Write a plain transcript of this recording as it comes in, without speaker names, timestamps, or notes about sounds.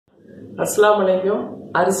அஸ்ஸலாமுஅலைக்கும்.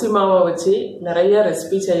 அரிசி மாவை வச்சு நிறைய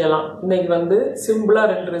ரெசிபி செய்யலாம். இன்னைக்கு வந்து சிம்பிளா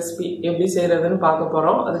 2 ரெசிபி எப்படி செய்யறதுன்னு பார்க்க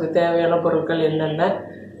போறோம். அதுக்கு தேவையான பொருட்கள் என்னென்ன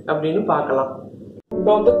அப்படின்னு பார்க்கலாம்.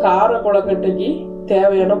 இப்போ வந்து கார கொழுக்கட்டைக்கு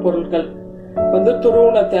தேவையான பொருட்கள் வந்து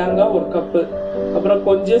துருவன தேங்காய் 1 கப்பு, அப்புறம்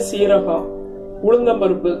கொஞ்சம் சீரகம்,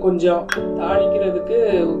 உளுந்தம்பருப்பு கொஞ்சம், தாளிக்கிறதுக்கு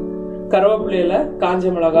கருவேப்பிலையில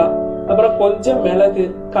காஞ்ச மிளகாய், அப்புறம் கொஞ்சம் மிளகு,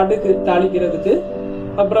 கடுகு தாளிக்கிறதுக்கு,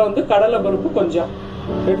 அப்புறம் வந்து கடலை பருப்பு கொஞ்சம்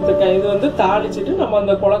எடுத்துக்க. இது வந்து தாளிச்சுட்டு நம்ம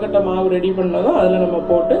அந்த கொழுக்கட்டை மாவு ரெடி பண்ணதும் அதுல நம்ம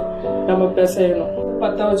போட்டு நம்ம பிசையணும்.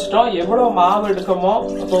 பத்த வச்சுட்டோம். எவ்வளவு மாவு எடுக்கமோ,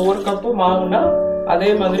 இப்போ 1 கப்பு மாவுனா அதே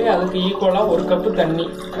மாதிரி அதுக்கு ஈக்குவலா 1 கப்பு தண்ணி.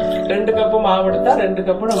 2 கப்பு மாவு எடுத்தா 2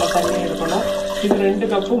 கப்பு நம்ம தண்ணி எடுக்கணும். இது 2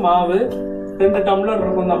 கப்பு மாவு, 2 டம்ளர்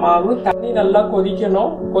இருக்கும் இந்த மாவு. தண்ணி நல்லா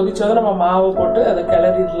கொதிக்கணும். கொதிச்சதும் நம்ம மாவு போட்டு அதை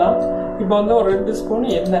கிளறிடலாம். இப்போ வந்து ஒரு 2 ஸ்பூன்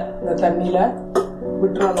எண்ணெய் இந்த தண்ணியில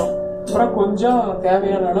விட்டுறணும். அப்புறம் கொஞ்சம்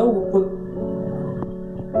தேவையான அளவு உப்பு.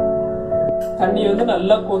 தண்ணி வந்து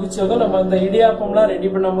நல்லா கொதிச்சதும் நம்ம இந்த இடியாப்பம்லாம் ரெடி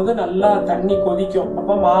பண்ணும் போது நல்லா தண்ணி கொதிக்கும்.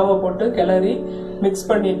 அப்ப மாவை போட்டு கிளறி மிக்ஸ்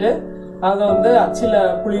பண்ணிட்டு அதை வந்து அச்சில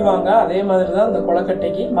புளிவாங்க. அதே மாதிரிதான் இந்த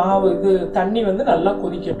கொழுக்கட்டைக்கு மாவு இது தண்ணி வந்து நல்லா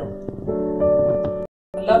கொதிக்கட்டும்.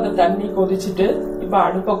 நல்லா அந்த தண்ணி கொதிச்சுட்டு இப்ப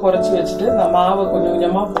அடுப்பை குறைச்சி வச்சுட்டு இந்த மாவை கொஞ்சம்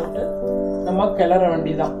கொஞ்சமா போட்டு நம்ம கிளற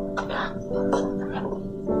வேண்டிதான்.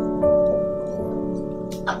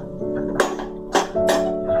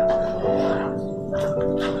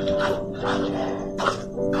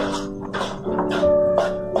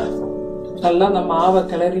 நல்லா அந்த மாவை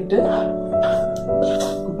கிளறிட்டு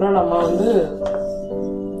அப்புறம் நம்ம வந்து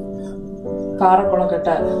கார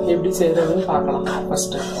கொழுக்கட்டை எப்படி செய்யறதுன்னு பார்க்கலாம்.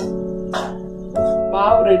 ஃபர்ஸ்ட்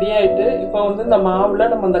மாவு ரெடி ஆயிட்டு இப்ப வந்து இந்த மாவுல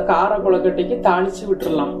நம்ம இந்த கார கொழுக்கட்டைக்கு தாளிச்சு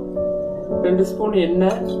விட்டுறலாம். 2 ஸ்பூன்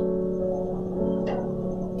எண்ணெய்,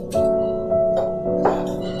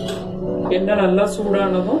 எண்ணெய் நல்லா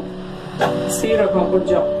சூடானதும் சீரகம்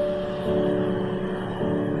கொஞ்சம்,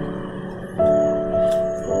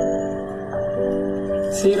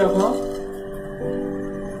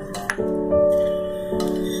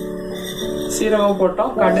 சீரகம்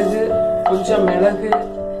போட்டோம். கடுகு, கொஞ்சம் மிளகு,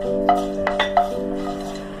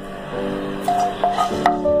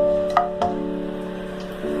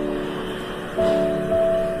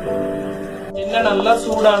 எண்ணெய் நல்லா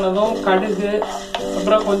சூடானதும் கடுகு,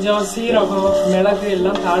 அப்புறம் கொஞ்சம் சீரகம், மிளகு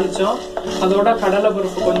எல்லாம் தாளிச்சோம். அதோட கடலை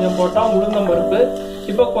பருப்பு கொஞ்சம் போட்டோம், உளுந்தம்பருப்பு.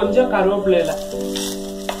 இப்போ கொஞ்சம் கருவேப்பிலையில,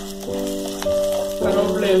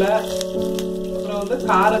 அப்புறம் வந்து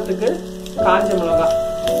காரத்துக்கு காஞ்ச மிளகாய்,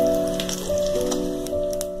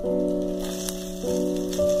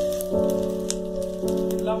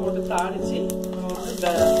 எல்லாம் போட்டு தாளிச்சு நம்ம வந்து இந்த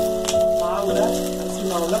மாவுல, அரிசி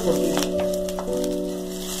மாவுல கொட்டிடணும்.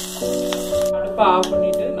 அடுப்பை ஆஃப்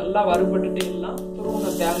பண்ணிட்டு நல்லா வறுபட்டுட்டு எல்லாம்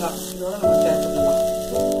துருவன தேங்காய் இதோட நம்ம சேர்த்துக்கலாம்.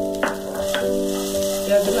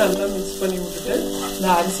 சேர்த்து நல்லா மிக்ஸ் பண்ணி விட்டுட்டு இந்த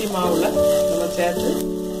அரிசி மாவுல நம்ம சேர்த்து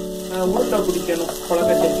உருண்டை பிடிக்கணும்.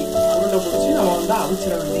 கொழுக்கட்டைக்கு உருண்டை பிடிச்சி நம்ம வந்து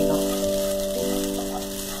அவிச்சிட வேண்டியதான்.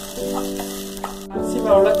 அரிசி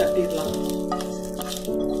மாவுல தட்டிடலாம்.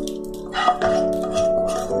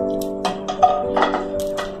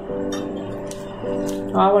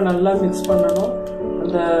 மாவை நல்லா மிக்ஸ் பண்ணணும்.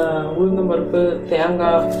 அந்த உளுந்தம்பருப்பு,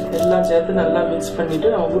 தேங்காய் எல்லாம் சேர்த்து நல்லா மிக்ஸ் பண்ணிட்டு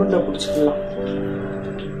நம்ம உருண்டை பிடிச்சிக்கலாம்.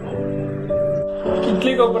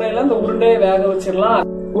 இட்லி கொப்பரையில இந்த உருண்டையை வேக வச்சிடலாம்.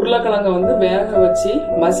 உருளைக்கிழங்க வந்து வேக வச்சு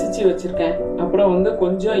மசிச்சு வச்சிருக்கேன். அப்புறம் வந்து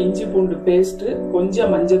கொஞ்சம் இஞ்சி பூண்டு பேஸ்ட்,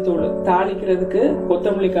 கொஞ்சம் மஞ்சத்தூள், தாளிக்கிறதுக்கு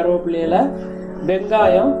கொத்தமல்லி, கருவேப்பிலையில,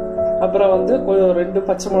 வெங்காயம், அப்புறம் வந்து 2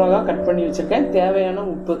 பச்சை மிளகாய் கட் பண்ணி வச்சிருக்கேன். தேவையான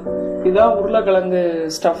உப்பு. இதான் உருளைக்கிழங்கு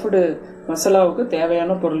ஸ்டஃப்டு மசாலாவுக்கு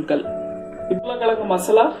தேவையான பொருட்கள். உருளைக்கிழங்கு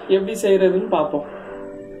மசாலா எப்படி செய்யறதுன்னு பார்ப்போம்.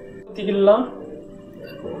 ஊத்திக்கலாம்.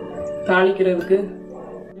 தாளிக்கிறதுக்கு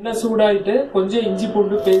எண்ணெய் சூடாயிட்டு கொஞ்சம் இஞ்சி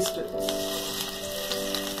பூண்டு பேஸ்ட்,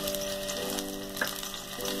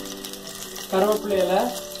 கருவேப்பிலை இலை,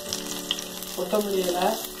 கொத்தமல்லி இலை,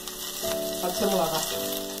 பச்சை மிளகாய்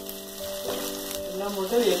எல்லாம்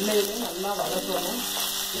போட்டு எண்ணெயிலே நல்லா வதக்கணும்.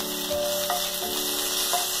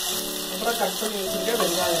 அப்புறம் கட் பண்ணி வச்சிருக்க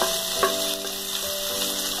வெங்காயம்,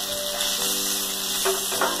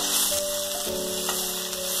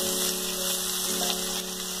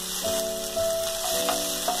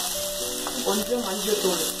 கொஞ்சம்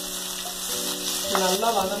மஞ்சத்தூள் நல்லா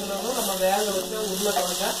வதங்கினாலும் நம்ம வேக வச்ச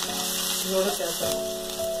உருளைக்கிழங்க இதோட சேர்த்தணும்.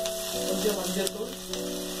 கொஞ்சம் மஞ்சத்தூள்,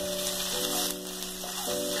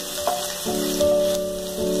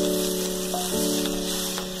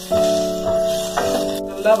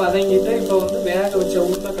 நல்லா வதங்கிட்டு இப்ப வந்து வேக வச்ச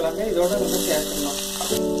உருளைக்கிழங்க இதோட நம்ம சேர்த்துடலாம்.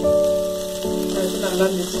 நல்லா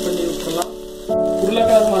மிக்ஸ் பண்ணி விட்டுறலாம்.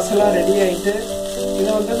 உருளைக்கிழங்கு மசாலா ரெடி ஆயிட்டு இதை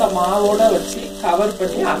வந்து இந்த மாவோட வச்சு கவர்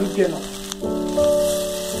பண்ணி அவிக்கணும்.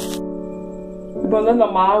 இப்போ வந்து அந்த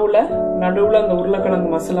மாவுல நடுவில் அந்த உருளைக்கிழங்கு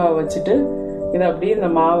மசாலாவை வச்சுட்டு இதை அப்படியே இந்த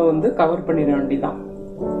மாவை வந்து கவர் பண்ணிட வேண்டியதான்.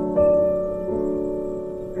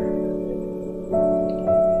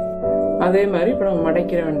 அதே மாதிரி இப்போ நம்ம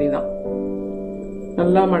மடக்கிற வேண்டியதான்.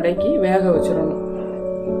 நல்லா மடக்கி வேக வச்சிடணும்.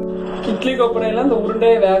 இட்லி கொப்பரையில இந்த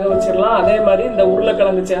உருண்டையை வேக வச்சிடலாம். அதே மாதிரி இந்த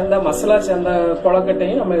உருளைக்கிழங்கு சேர்ந்த மசாலா சேர்ந்த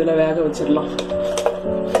கொழக்கட்டையும் நம்ம இதுல வேக வச்சிடலாம்.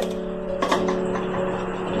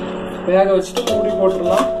 வேக வச்சுட்டு மூடி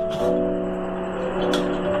போட்டுடலாம்.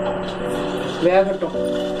 வேகட்டும்.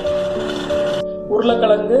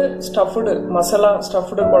 உருளைக்கிழங்கு ஸ்டஃப்டு மசாலா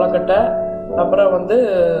ஸ்டஃப்டு கொழக்கட்டை, அப்புறம் வந்து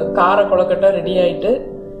கார கொழக்கட்டை ரெடி ஆயிட்டு,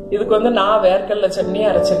 இதுக்கு வந்து நான் வேர்க்கடலை சட்னி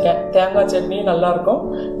அரைச்சிருக்கேன். தேங்காய் சட்னி நல்லா இருக்கும்.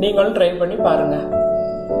 நீங்களும் ட்ரை பண்ணி பாருங்க.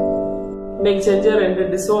 இன்னைக்கு செஞ்ச 2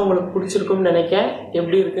 டிஷ்ஷும் உங்களுக்கு பிடிச்சிருக்கும்னு நினைக்கிறேன்.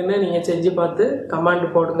 எப்படி இருக்குன்னு நீங்க செஞ்சு பார்த்து கமெண்ட்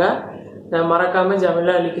போடுங்க. மறக்காம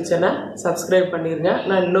ஜமீலா அலி கிச்சனை சப்ஸ்கிரைப் பண்ணிருங்க.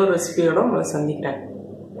 நான் இன்னொரு ரெசிபியோட உங்களை சந்திக்கிறேன்.